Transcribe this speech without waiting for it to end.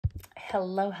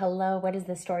Hello, hello. What is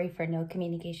the story for no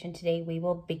communication today? We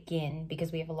will begin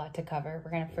because we have a lot to cover.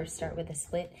 We're going to first start with a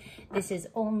split. This is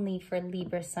only for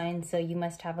Libra signs, so you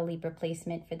must have a Libra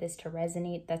placement for this to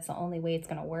resonate. That's the only way it's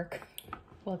going to work.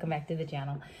 Welcome back to the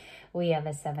channel. We have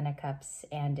a Seven of Cups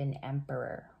and an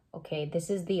Emperor. Okay, this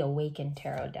is the Awakened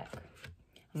Tarot deck.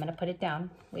 I'm going to put it down.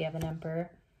 We have an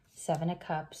Emperor, Seven of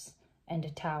Cups, and a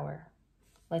Tower.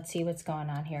 Let's see what's going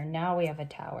on here. Now we have a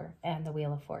Tower and the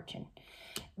Wheel of Fortune.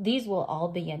 These will all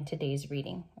be in today's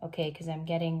reading, okay? Because I'm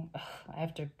getting, I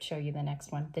have to show you the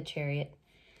next one, the Chariot.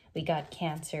 We got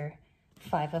Cancer,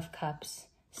 Five of Cups,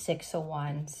 Six of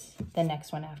Wands. The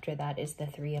next one after that is the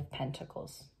Three of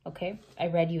Pentacles, okay? I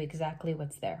read you exactly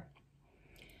what's there.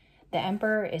 The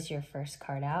Emperor is your first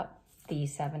card out. The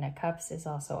Seven of Cups is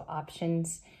also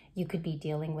options. You could be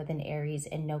dealing with an Aries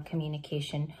and no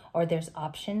communication, or there's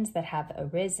options that have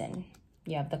arisen.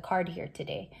 You have the card here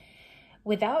today.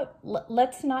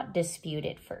 Let's not dispute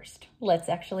it first. Let's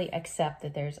actually accept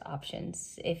that there's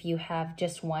options. If you have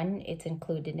just one, it's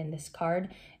included in this card.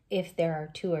 If there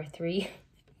are two or three,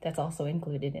 that's also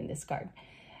included in this card.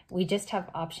 We just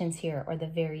have options here, or the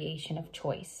variation of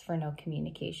choice for no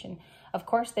communication. Of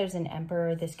course, there's an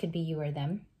Emperor. This could be you or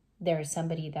them. There is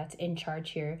somebody that's in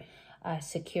charge here,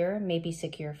 secure, maybe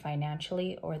secure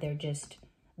financially, or they're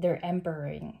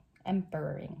emperoring.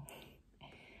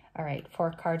 All right,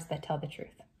 4 cards that tell the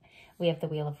truth. We have the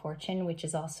Wheel of Fortune, which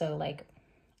is also like,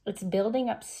 it's building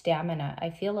up stamina. I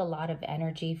feel a lot of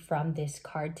energy from this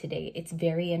card today. It's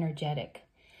very energetic.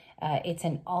 It's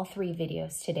in all 3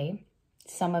 videos today.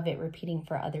 Some of it repeating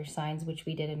for other signs, which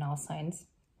we did in all signs.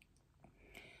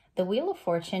 The Wheel of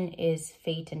Fortune is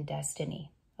fate and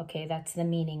destiny. Okay, that's the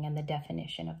meaning and the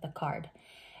definition of the card.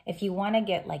 If you want to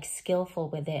get like skillful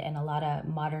with it, and a lot of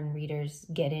modern readers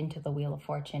get into the Wheel of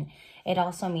Fortune, it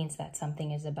also means that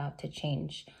something is about to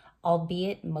change,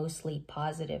 albeit mostly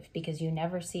positive, because you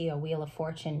never see a Wheel of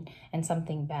Fortune and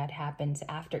something bad happens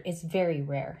after. It's very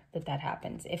rare that that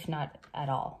happens, if not at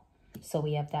all. So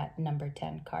we have that number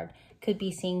 10 card. Could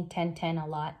be seeing 1010 a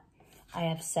lot. I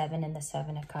have 7 in the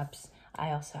Seven of Cups. I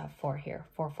also have 4 here,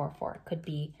 444. Could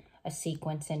be a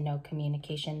sequence and no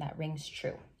communication that rings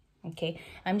true. Okay,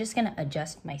 I'm just going to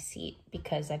adjust my seat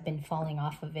because I've been falling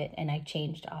off of it and I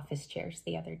changed office chairs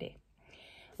the other day.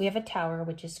 We have a Tower,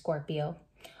 which is Scorpio.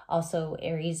 Also,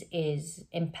 Aries is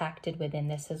impacted within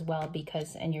this as well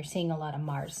because, and you're seeing a lot of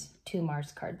Mars, 2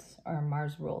 Mars cards, or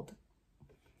Mars ruled.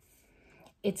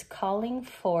 It's calling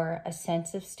for a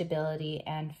sense of stability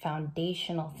and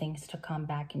foundational things to come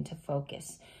back into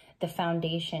focus. The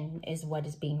foundation is what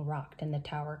is being rocked in the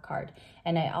Tower card.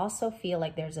 And I also feel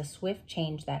like there's a swift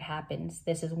change that happens.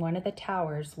 This is one of the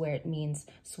Towers where it means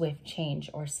swift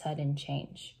change or sudden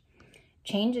change.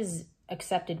 Change is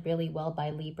accepted really well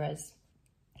by Libras.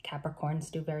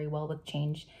 Capricorns do very well with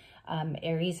change.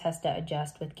 Aries has to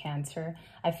adjust with Cancer.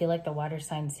 I feel like the water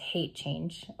signs hate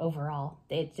change overall.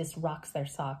 It just rocks their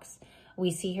socks. We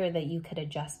see here that you could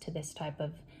adjust to this type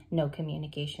of no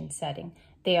communication setting.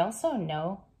 They also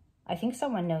know, I think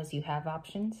someone knows you have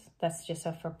options. That's just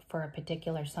for a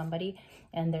particular somebody.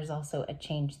 And there's also a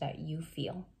change that you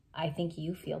feel. I think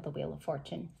you feel the Wheel of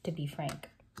Fortune, to be frank.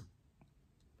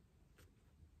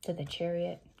 To the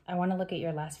Chariot. I want to look at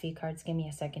your last few cards. Give me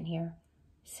a second here.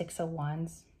 6 of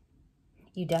Wands.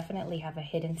 You definitely have a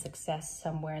hidden success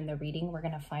somewhere in the reading. We're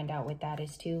going to find out what that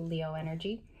is too, Leo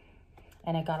energy.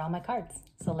 And I got all my cards.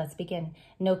 So let's begin.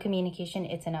 No communication.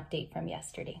 It's an update from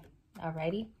yesterday.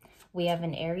 Alrighty. We have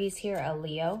an Aries here, a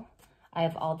Leo. I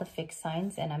have all the fixed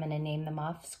signs, and I'm going to name them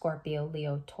off. Scorpio,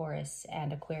 Leo, Taurus,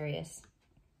 and Aquarius.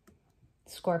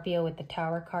 Scorpio with the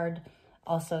Tower card.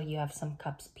 Also, you have some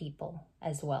Cups people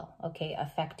as well, okay?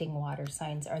 Affecting water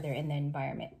signs, or they're in the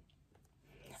environment.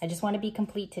 I just want to be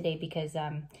complete today because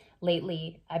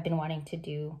lately I've been wanting to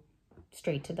do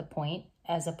straight to the point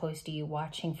as opposed to you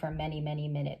watching for many, many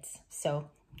minutes. So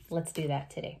let's do that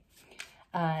today.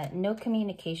 No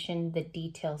communication, the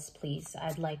details, please.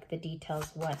 I'd like the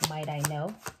details. What might I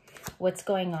know? What's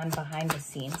going on behind the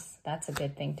scenes? That's a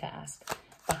good thing to ask.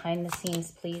 Behind the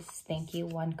scenes, please. Thank you.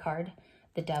 1 card.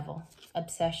 The Devil.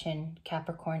 Obsession,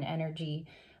 Capricorn energy,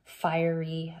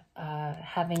 fiery,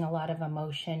 having a lot of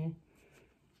emotion.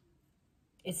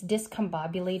 It's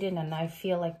discombobulated, and I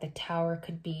feel like the Tower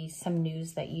could be some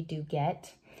news that you do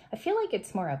get. I feel like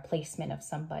it's more a placement of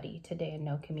somebody today and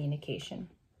no communication.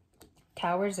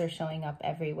 Towers are showing up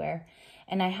everywhere.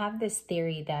 And I have this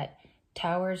theory that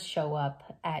Towers show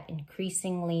up at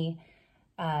increasingly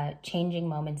changing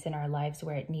moments in our lives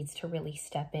where it needs to really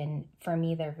step in. For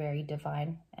me, they're very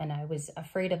divine. And I was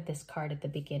afraid of this card at the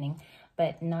beginning,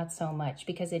 but not so much,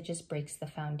 because it just breaks the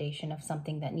foundation of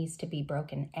something that needs to be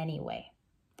broken anyway,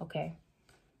 okay?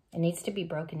 It needs to be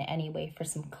broken anyway for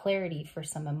some clarity, for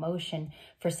some emotion,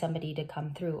 for somebody to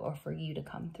come through or for you to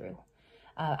come through.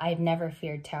 I've never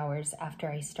feared towers after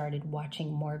I started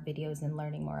watching more videos and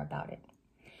learning more about it.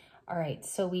 All right,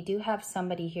 so we do have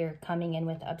somebody here coming in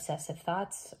with obsessive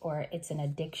thoughts, or it's an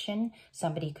addiction.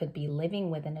 Somebody could be living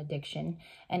with an addiction.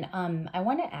 And I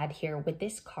want to add here, with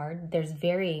this card, there's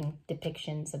varying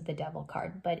depictions of the devil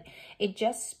card, but it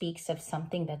just speaks of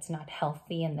something that's not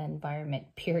healthy in the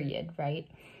environment, period, right?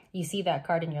 You see that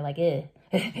card and you're like,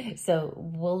 eh. So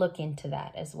we'll look into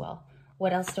that as well.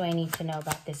 What else do I need to know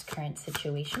about this current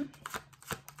situation?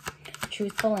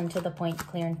 Truthful and to the point,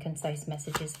 clear and concise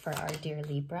messages for our dear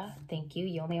Libra. Thank you.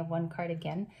 You only have one card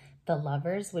again. The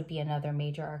Lovers would be another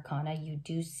major arcana you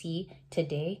do see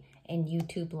today in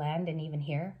YouTube land and even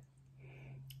here.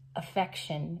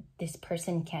 Affection. This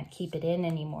person can't keep it in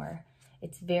anymore.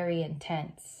 It's very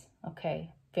intense,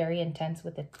 okay? Very intense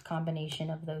with the combination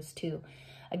of those two.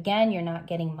 Again, you're not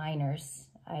getting minors.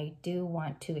 I do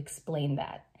want to explain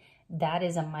that. That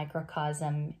is a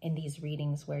microcosm in these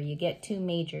readings where you get two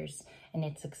majors, and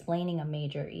it's explaining a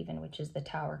major even, which is the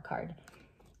Tower card.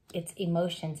 It's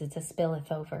emotions. It's a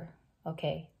spilleth over,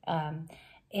 okay?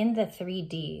 In the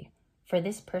 3D, for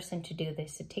this person to do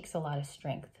this, it takes a lot of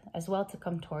strength as well to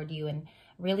come toward you and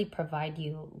really provide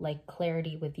you like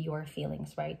clarity with your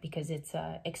feelings, right? Because it's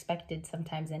expected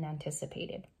sometimes and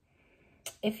anticipated.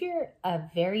 If you're a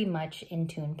very much in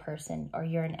tune person, or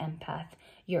you're an empath,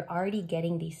 you're already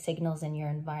getting these signals in your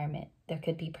environment. There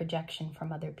could be projection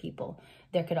from other people.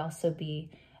 There could also be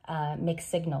mixed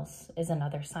signals is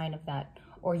another sign of that.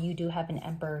 Or you do have an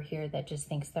emperor here that just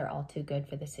thinks they're all too good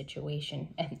for the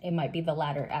situation. And it might be the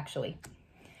latter, actually.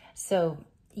 So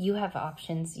you have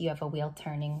options. You have a wheel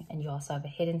turning, and you also have a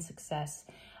hidden success.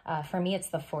 For me, it's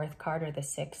the 4th card or the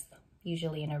 6th,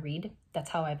 usually in a read. That's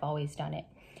how I've always done it.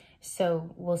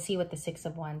 So we'll see what the 6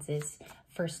 of Wands is.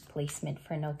 First placement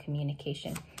for no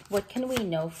communication. What can we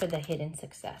know for the hidden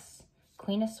success?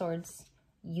 Queen of Swords,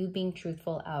 you being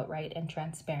truthful, outright, and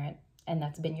transparent. And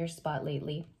that's been your spot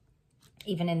lately.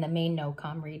 Even in the main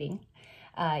no-com reading.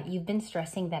 You've been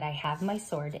stressing that I have my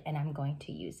sword and I'm going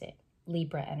to use it.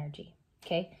 Libra energy,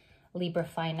 okay? Libra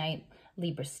finite,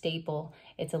 Libra stable.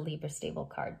 It's a Libra stable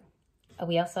card.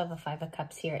 We also have a 5 of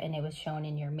Cups here, and it was shown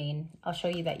in your main. I'll show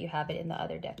you that you have it in the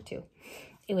other deck too.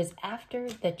 It was after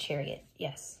the Chariot.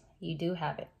 Yes, you do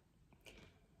have it.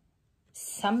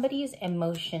 Somebody's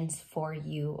emotions for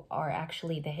you are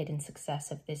actually the hidden success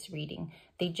of this reading.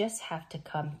 They just have to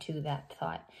come to that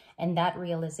thought, and that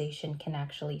realization can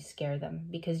actually scare them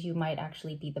because you might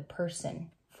actually be the person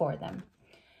for them.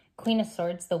 Queen of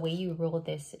Swords, the way you rule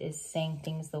this is saying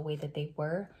things the way that they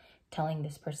were, telling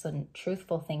this person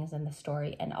truthful things in the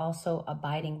story, and also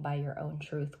abiding by your own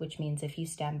truth, which means if you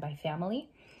stand by family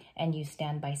and you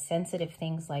stand by sensitive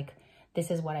things like, this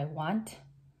is what I want,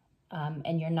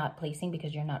 and you're not placing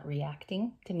because you're not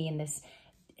reacting to me in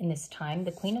this time,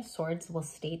 the Queen of Swords will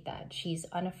state that. She's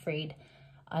unafraid,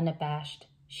 unabashed.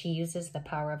 She uses the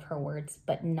power of her words,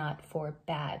 but not for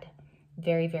bad.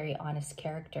 Very, very honest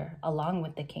character, along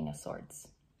with the King of Swords.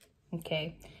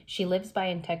 Okay, she lives by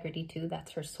integrity too.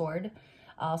 That's her sword.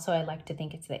 Also, I like to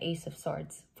think it's the Ace of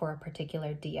Swords for a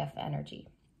particular DF energy.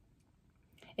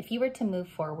 If you were to move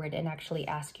forward and actually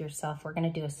ask yourself, we're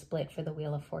going to do a split for the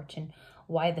Wheel of Fortune,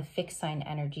 why the fixed sign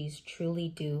energies truly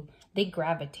do, they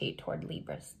gravitate toward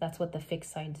Libras. That's what the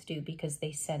fixed signs do, because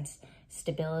they sense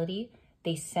stability,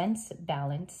 they sense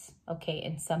balance, okay,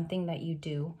 in something that you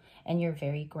do, and you're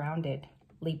very grounded.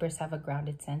 Libras have a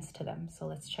grounded sense to them. So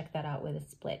let's check that out with a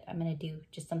split. I'm going to do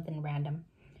just something random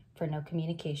for no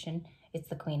communication. It's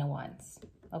the Queen of Wands.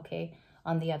 Okay.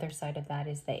 On the other side of that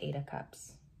is the 8 of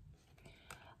Cups.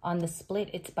 On the split,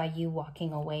 it's by you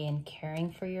walking away and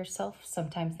caring for yourself.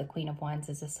 Sometimes the Queen of Wands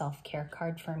is a self-care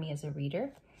card for me as a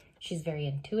reader. She's very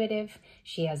intuitive.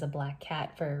 She has a black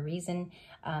cat for a reason.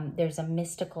 There's a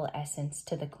mystical essence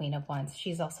to the Queen of Wands.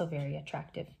 She's also very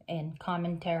attractive in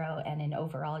common tarot and in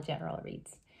overall general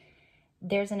reads.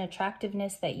 There's an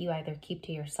attractiveness that you either keep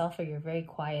to yourself or you're very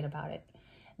quiet about it.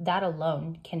 That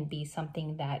alone can be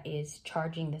something that is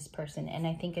charging this person. And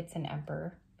I think it's an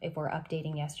Emperor, if we're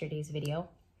updating yesterday's video.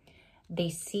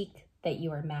 They seek that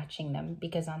you are matching them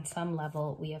because on some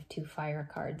level we have 2 fire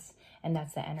cards, and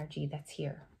that's the energy that's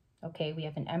here. Okay, we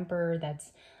have an Emperor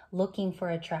that's looking for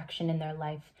attraction in their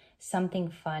life, something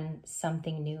fun,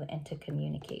 something new, and to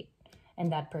communicate.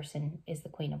 And that person is the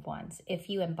Queen of Wands, if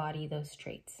you embody those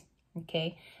traits.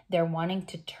 Okay, they're wanting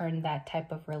to turn that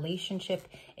type of relationship.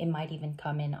 It might even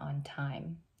come in on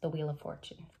time, the Wheel of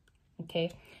Fortune.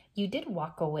 Okay, You did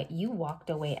walk away. You walked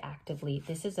away actively.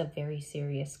 This is a very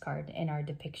serious card in our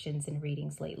depictions and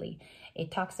readings lately. It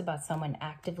talks about someone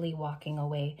actively walking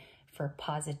away for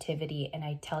positivity. And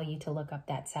I tell you to look up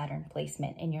that Saturn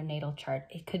placement in your natal chart.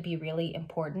 It could be really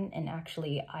important and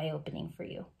actually eye-opening for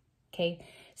you. Okay.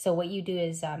 So what you do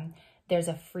is, there's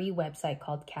a free website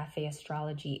called Cafe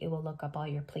Astrology. It will look up all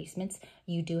your placements.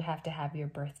 You do have to have your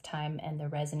birth time and the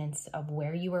resonance of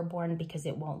where you were born because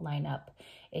it won't line up.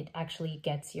 It actually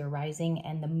gets your rising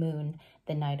and the moon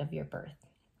the night of your birth.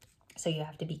 So you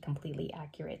have to be completely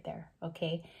accurate there,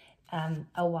 okay?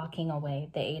 A walking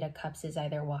away. The Eight of Cups is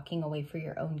either walking away for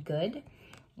your own good,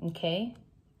 okay?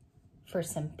 For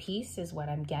some peace is what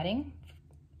I'm getting.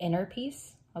 Inner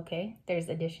peace, okay? There's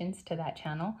additions to that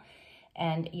channel.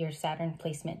 And your Saturn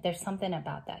placement, there's something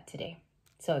about that today.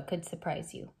 So it could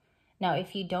surprise you. Now,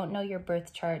 if you don't know your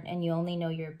birth chart and you only know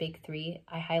your big three,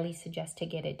 I highly suggest to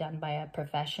get it done by a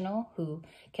professional who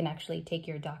can actually take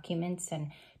your documents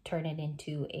and turn it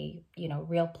into a,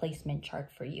 real placement chart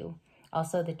for you.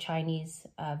 Also, the Chinese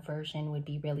version would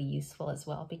be really useful as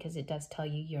well because it does tell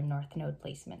you your North Node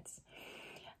placements.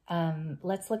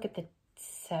 Let's look at the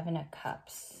Seven of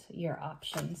Cups, your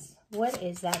options. What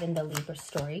is that in the Libra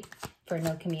story for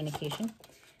no communication?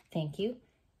 Thank you.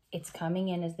 It's coming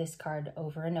in as this card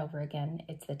over and over again.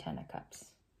 It's the Ten of Cups.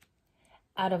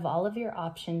 Out of all of your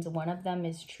options, one of them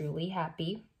is truly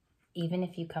happy, even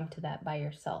if you come to that by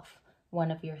yourself. One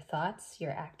of your thoughts,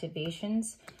 your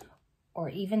activations, or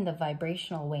even the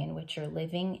vibrational way in which you're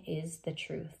living is the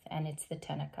truth, and it's the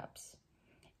Ten of Cups.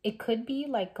 It could be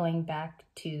like going back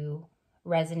to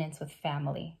resonance with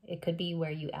family. It could be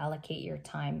where you allocate your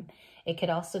time. It could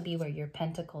also be where your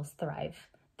pentacles thrive.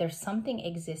 There's something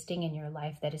existing in your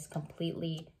life that is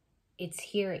completely, it's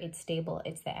here, it's stable,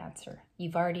 it's the answer.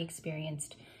 You've already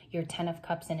experienced your 10 of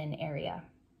Cups in an area.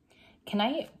 Can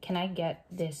I get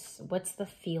this? What's the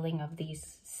feeling of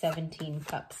these 17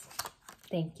 cups?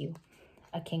 Thank you.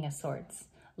 A King of Swords,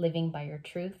 living by your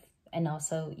truth and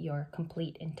also your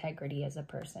complete integrity as a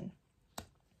person.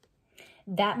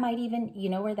 That might even, you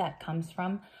know where that comes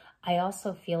from? I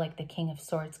also feel like the King of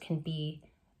Swords can be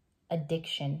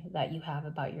addiction that you have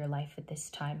about your life at this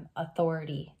time.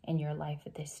 Authority in your life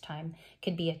at this time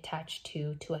could be attached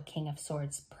to a King of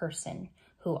Swords person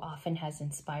who often has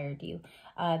inspired you.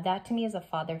 That to me is a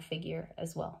father figure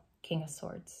as well, King of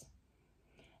Swords.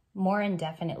 More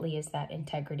indefinitely is that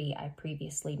integrity I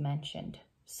previously mentioned.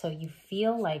 So you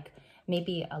feel like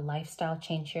maybe a lifestyle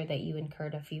change here that you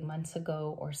incurred a few months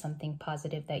ago or something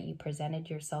positive that you presented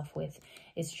yourself with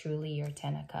is truly your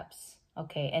 10 of Cups.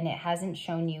 Okay, and it hasn't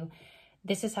shown you,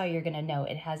 this is how you're going to know,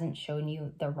 it hasn't shown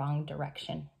you the wrong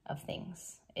direction of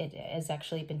things. It has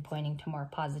actually been pointing to more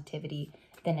positivity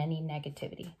than any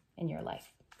negativity in your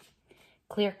life.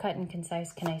 Clear cut and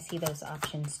concise, can I see those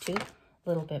options too? A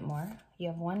little bit more. You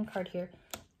have one card here.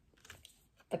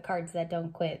 The cards that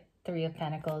don't quit, Three of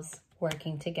Pentacles,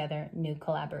 working together, new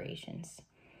collaborations.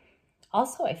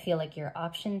 Also, I feel like your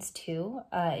options too,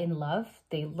 in love,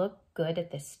 they look good at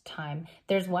this time.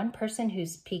 There's one person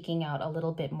who's peeking out a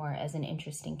little bit more as an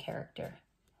interesting character,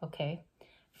 okay?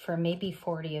 For maybe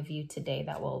 40 of you today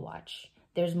that will watch.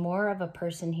 There's more of a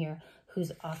person here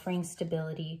who's offering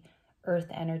stability, earth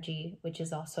energy, which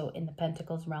is also in the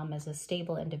Pentacles realm as a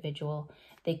stable individual.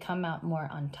 They come out more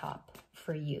on top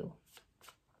for you.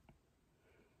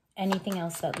 Anything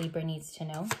else that Libra needs to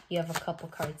know? You have a couple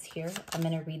cards here. I'm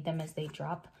going to read them as they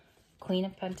drop. Queen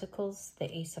of Pentacles, the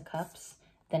Ace of Cups,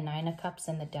 the Nine of Cups,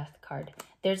 and the Death card.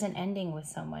 There's an ending with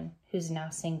someone who's now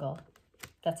single.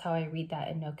 That's how I read that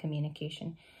in no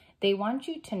communication. They want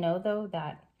you to know, though,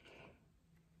 that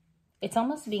it's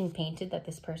almost being painted that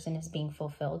this person is being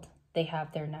fulfilled. They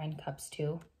have their 9 cups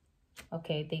too.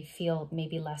 Okay, they feel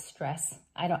maybe less stress.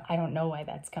 I don't know why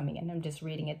that's coming in. I'm just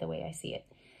reading it the way I see it.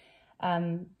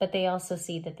 But they also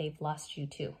see that they've lost you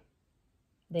too.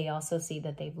 They also see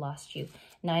that they've lost you.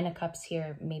 9 of Cups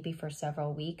here, maybe for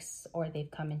several weeks, or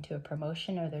they've come into a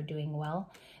promotion, or they're doing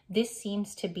well. This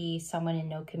seems to be someone in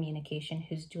no communication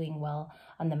who's doing well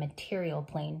on the material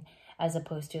plane as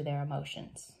opposed to their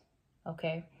emotions.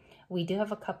 Okay? We do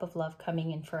have a cup of love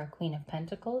coming in for a Queen of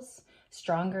Pentacles.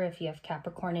 Stronger if you have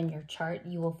Capricorn in your chart.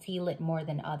 You will feel it more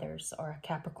than others, or a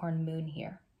Capricorn moon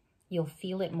here. You'll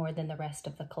feel it more than the rest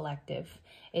of the collective.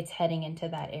 It's heading into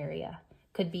that area.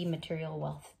 Could be material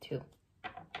wealth too.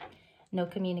 No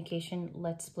communication.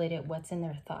 Let's split it. What's in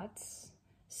their thoughts?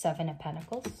 7 of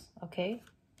Pentacles. Okay.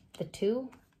 The 2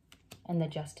 and the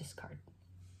Justice card.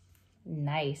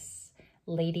 Nice.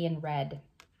 Lady in red.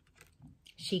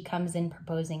 She comes in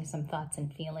proposing some thoughts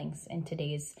and feelings in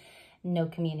today's no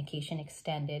communication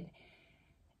extended.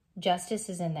 Justice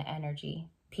is in the energy.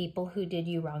 People who did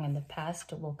you wrong in the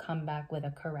past will come back with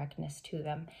a correctness to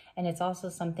them. And it's also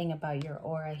something about your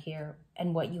aura here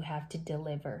and what you have to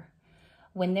deliver.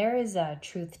 When there is a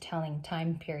truth-telling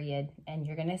time period, and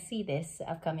you're going to see this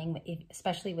upcoming,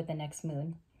 especially with the next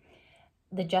moon,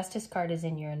 the Justice card is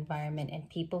in your environment, and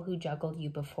people who juggled you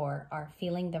before are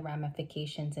feeling the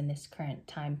ramifications in this current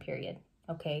time period,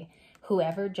 okay?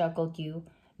 Whoever juggled you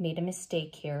made a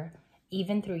mistake here,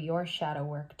 even through your shadow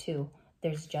work too.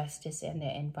 There's justice in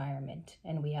the environment,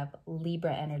 and we have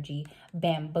Libra energy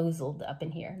bamboozled up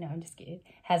in here. No, I'm just kidding.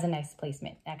 Has a nice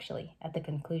placement, actually, at the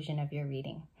conclusion of your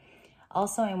reading.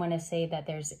 Also, I want to say that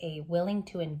there's a willing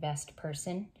to invest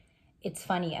person. It's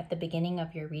funny, at the beginning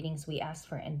of your readings, we asked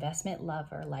for investment, love,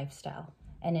 or lifestyle.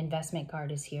 An investment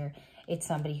card is here. It's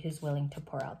somebody who's willing to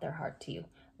pour out their heart to you.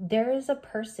 There is a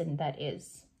person that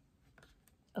is.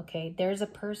 Okay, there's a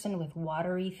person with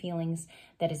watery feelings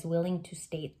that is willing to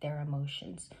state their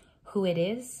emotions. Who it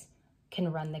is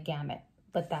can run the gamut,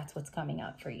 but that's what's coming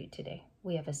out for you today.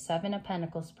 We have a 7 of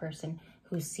Pentacles person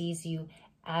who sees you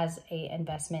as an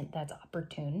investment that's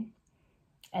opportune.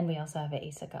 And we also have an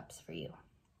Ace of Cups for you.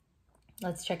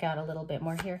 Let's check out a little bit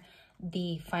more here.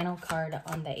 The final card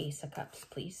on the Ace of Cups,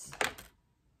 please.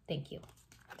 Thank you.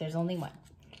 There's only one.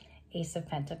 Ace of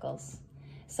Pentacles.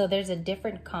 So there's a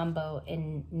different combo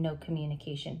in no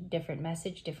communication. Different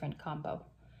message, different combo.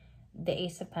 The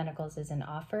Ace of Pentacles is an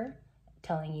offer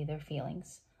telling you their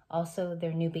feelings. Also,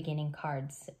 they're new beginning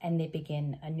cards, and they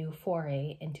begin a new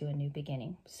foray into a new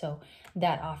beginning. So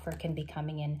that offer can be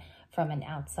coming in from an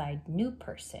outside new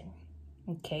person,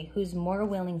 okay, who's more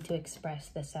willing to express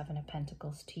the 7 of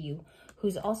Pentacles to you,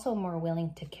 who's also more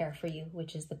willing to care for you,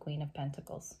 which is the Queen of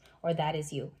Pentacles, or that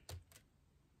is you.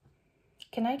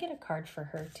 Can I get a card for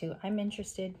her too? I'm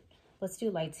interested. Let's do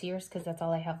Light Seers because that's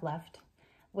all I have left.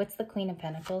 What's the Queen of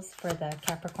Pentacles for the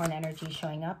Capricorn energy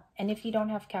showing up? And if you don't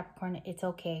have Capricorn, it's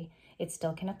okay. It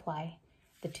still can apply.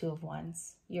 The 2 of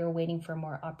Wands. You're waiting for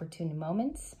more opportune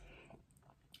moments.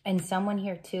 And someone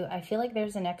here too, I feel like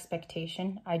there's an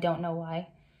expectation. I don't know why.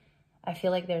 I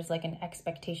feel like there's like an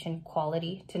expectation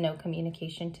quality to no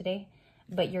communication today.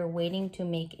 But you're waiting to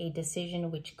make a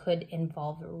decision which could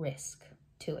involve risk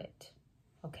to it.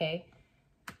 Okay?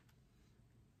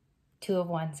 2 of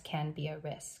Wands can be a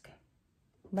risk.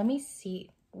 Let me see.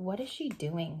 What is she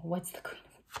doing? What's the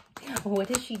Queen of... What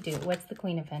does she do? What's the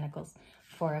Queen of Pentacles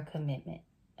for a commitment?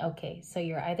 Okay, so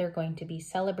you're either going to be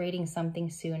celebrating something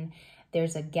soon.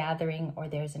 There's a gathering or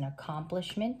there's an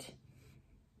accomplishment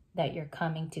that you're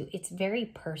coming to. It's very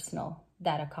personal,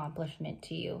 that accomplishment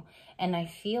to you. And I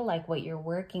feel like what you're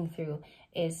working through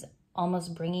is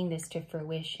almost bringing this to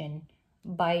fruition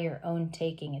by your own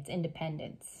taking. It's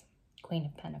independence. Queen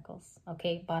of Pentacles.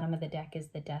 Okay, bottom of the deck is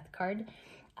the Death card.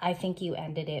 I think you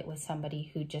ended it with somebody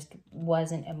who just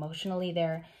wasn't emotionally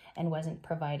there and wasn't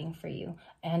providing for you.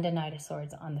 And a Knight of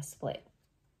Swords on the split.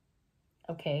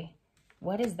 Okay,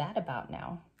 what is that about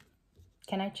now?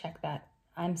 Can I check that?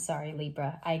 I'm sorry,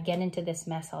 Libra. I get into this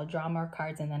mess. I'll draw more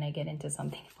cards and then I get into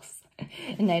something else.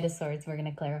 Knight of Swords. We're going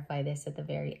to clarify this at the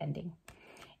very ending.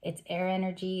 It's air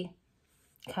energy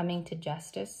coming to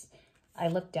justice. I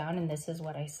looked down and this is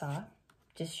what I saw.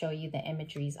 Just show you the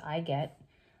imageries I get.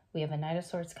 We have a Knight of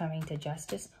Swords coming to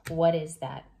justice. What is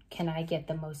that? Can I get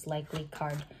the most likely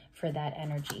card for that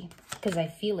energy? Because I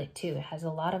feel it too. It has a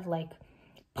lot of like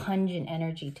pungent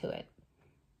energy to it.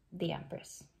 The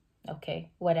Empress. Okay,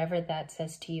 whatever that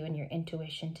says to you in your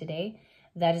intuition today,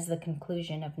 that is the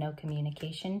conclusion of no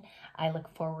communication. I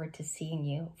look forward to seeing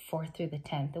you 4th through the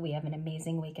 10th. We have an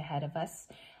amazing week ahead of us.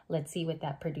 Let's see what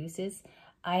that produces.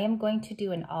 I am going to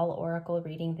do an all oracle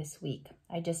reading this week.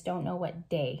 I just don't know what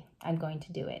day I'm going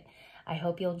to do it. I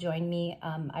hope you'll join me.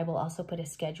 I will also put a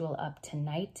schedule up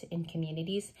tonight in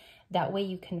communities. That way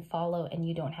you can follow and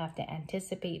you don't have to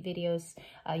anticipate videos.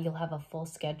 You'll have a full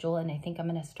schedule, and I think I'm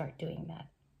going to start doing that.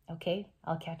 Okay,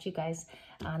 I'll catch you guys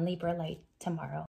on Libra Light tomorrow.